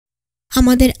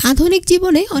আমাদের আধুনিক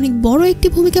জীবনে অনেক বড় একটি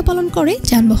ভূমিকা পালন করে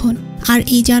যানবাহন। আর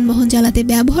এই যানবাহন জ্বালাতে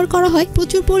ব্যবহার করা হয়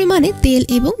প্রচুর পরিমাণে তেল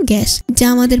এবং গ্যাস, যা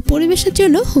আমাদের পরিবেশের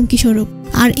জন্য হুমকি স্বরূপ।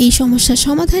 আর এই সমস্যার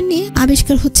সমাধান নিয়ে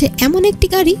আবিষ্কার হচ্ছে এমন একটি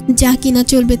গাড়ি যা কিনা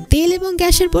চলবে তেল এবং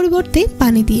গ্যাসের পরিবর্তে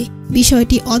পানি দিয়ে।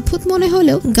 বিষয়টি অদ্ভুত মনে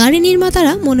হলেও গাড়ি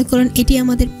নির্মাতারা মনে করেন এটি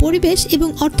আমাদের পরিবেশ এবং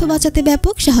অর্থ বাঁচাতে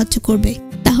ব্যাপক সাহায্য করবে।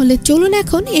 তাহলে চলুন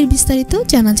এখন এর বিস্তারিত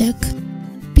জানা যাক।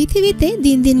 পৃথিবীতে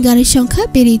দিন দিন গাড়ির সংখ্যা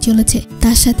বেড়েই চলেছে,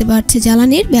 তার সাথে বাড়ছে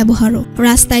জ্বালানির ব্যবহারও।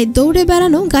 রাস্তায় দৌড়ে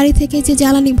বেড়ানো গাড়ি থেকে যে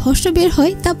জ্বালানি ভস্ম বের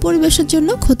হয় তা পরিবেশের জন্য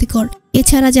ক্ষতিকর।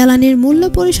 এছাড়া জ্বালানির মূল্য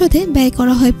পরিশোধে ব্যয়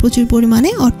করা হয় প্রচুর পরিমাণে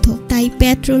অর্থ। তাই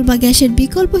পেট্রোল বা গ্যাসের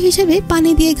বিকল্প হিসেবে পানি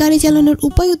দিয়ে গাড়ি চালানোর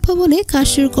উপায় উদ্ভাবনে কাজ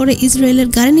শুরু করে ইসরায়েলের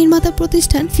গাড়ি নির্মাতা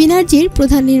প্রতিষ্ঠান ফিনার্জির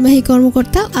প্রধান নির্বাহী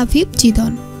কর্মকর্তা আভিভ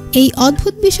জিদন। এই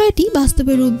অদ্ভুত বিষয়টি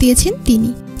বাস্তবে রূপ দিয়েছেন তিনি।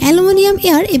 অ্যালুমিনিয়াম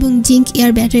এয়ার এবং জিঙ্ক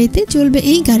এয়ার ব্যাটারিতে চলবে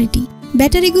এই গাড়িটি।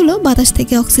 ব্যাটারিগুলো বাতাস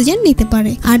থেকে অক্সিজেন নিতে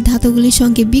পারে আর ধাতুগুলির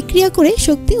সঙ্গে বিক্রিয়া করে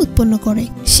শক্তি উৎপন্ন করে।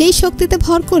 সেই শক্তিতে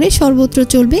ভর করে সর্বত্র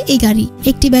চলবে এই গাড়ি।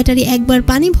 একটি ব্যাটারি একবার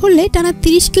পানি ভরলে টানা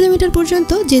 30 কিলোমিটার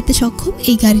পর্যন্ত যেতে সক্ষম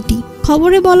এই গাড়িটি।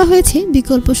 খবরে বলা হয়েছে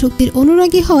বিকল্প শক্তির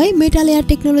অনুরাগী হওয়ায় মেটাল এয়ার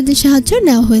টেকনোলজির সাহায্য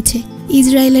নেওয়া হয়েছে।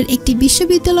 ইসরায়েলের একটি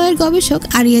বিশ্ববিদ্যালয়ের গবেষক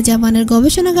আরিয়া জামানের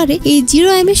গবেষণাগারে এই জিরো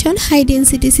এমিশন হাই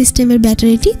ডেন্সিটি সিস্টেমের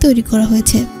ব্যাটারিটি তৈরি করা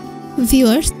হয়েছে।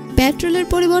 ভিউয়ার্স, পেট্রোলের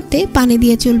পরিবর্তে পানি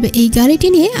দিয়ে চলবে এই গাড়িটি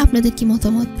নিয়ে আপনাদের কি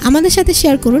মতামত আমাদের সাথে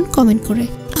শেয়ার করুন কমেন্ট করে।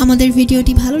 আমাদের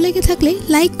ভিডিওটি ভালো লেগে থাকলে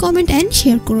লাইক, কমেন্ট এন্ড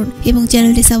শেয়ার করুন এবং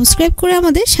চ্যানেলটি সাবস্ক্রাইব করে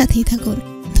আমাদের সাথেই থাকুন।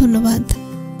 ধন্যবাদ।